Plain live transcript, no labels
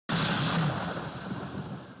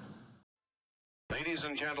Ladies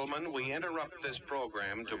and gentlemen, we interrupt this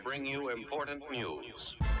program to bring you important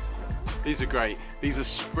news. These are great. These are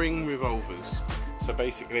spring revolvers. So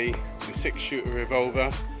basically, a 6-shooter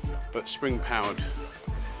revolver, but spring powered.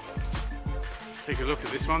 Take a look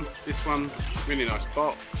at this one. This one, really nice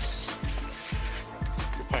box.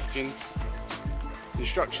 Good packaging.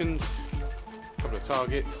 Instructions, a couple of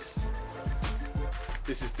targets.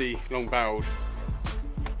 This is the long-barreled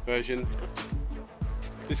version.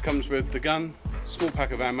 This comes with the gun, small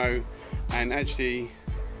pack of ammo, and actually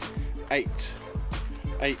eight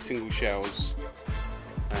single shells,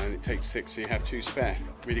 and it takes 6, so you have 2 spare.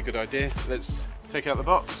 Really good idea. Let's take out the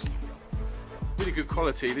box. Really good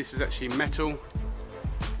quality. This is actually metal.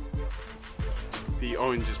 The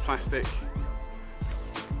orange is plastic,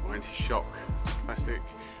 or anti-shock plastic,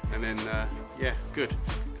 and then yeah, good.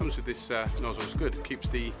 Comes with this nozzle. It's good. Keeps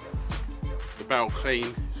the barrel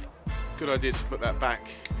clean. Good idea to put that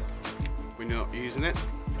back when you're not using it.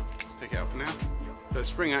 Let's take it out for now. So it's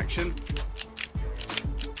spring action.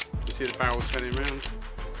 You see the barrel turning around.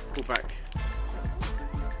 Pull back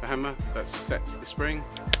the hammer. That sets the spring.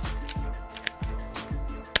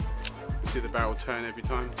 You see the barrel turn every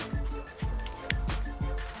time.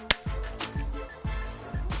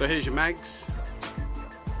 So here's your mags.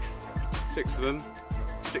 6 of them.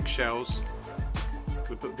 6 shells.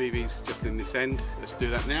 We put BBs just in this end. Let's do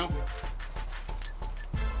that now.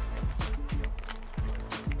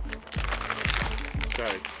 So,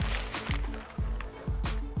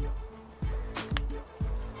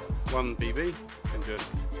 1 BB and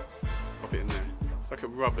just pop it in there. It's like a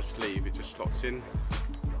rubber sleeve, it just slots in.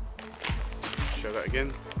 Show that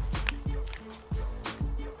again.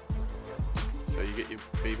 So you get your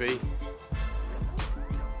BB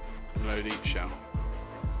and load each shell.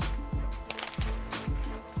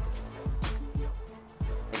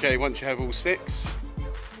 Okay, once you have all 6,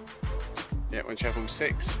 once you have all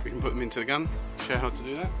 6, we can put them into the gun. Show how to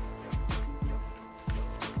do that.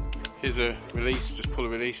 Here's a release, just pull a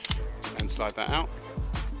release and slide that out.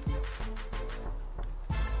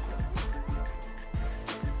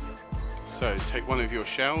 So take one of your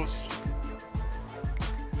shells,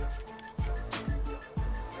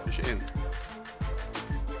 push it in.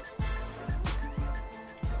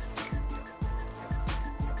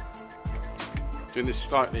 Doing this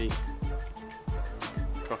slightly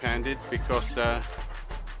cock-handed because to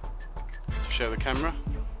show the camera,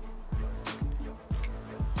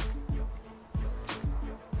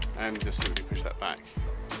 and just simply push that back.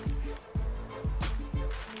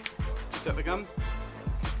 Set the gun.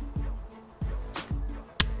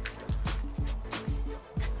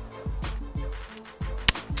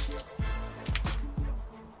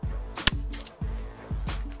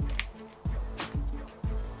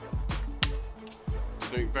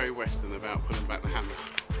 Something very Western about putting back the hammer.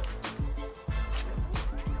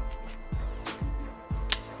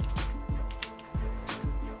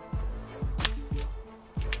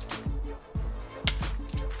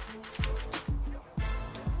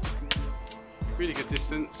 Really good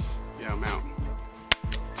distance. Yeah, I'm out.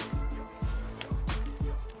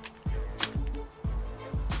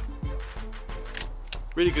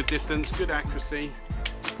 Really good distance, good accuracy.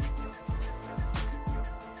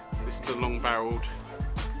 This is the long-barreled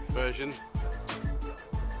version.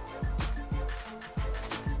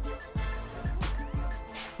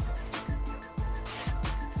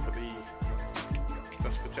 Put the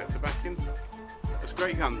dust protector back in. That's a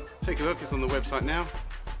great gun. Take a look, it's on the website now.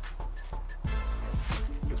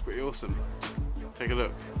 Looks pretty awesome. Take a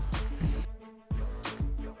look.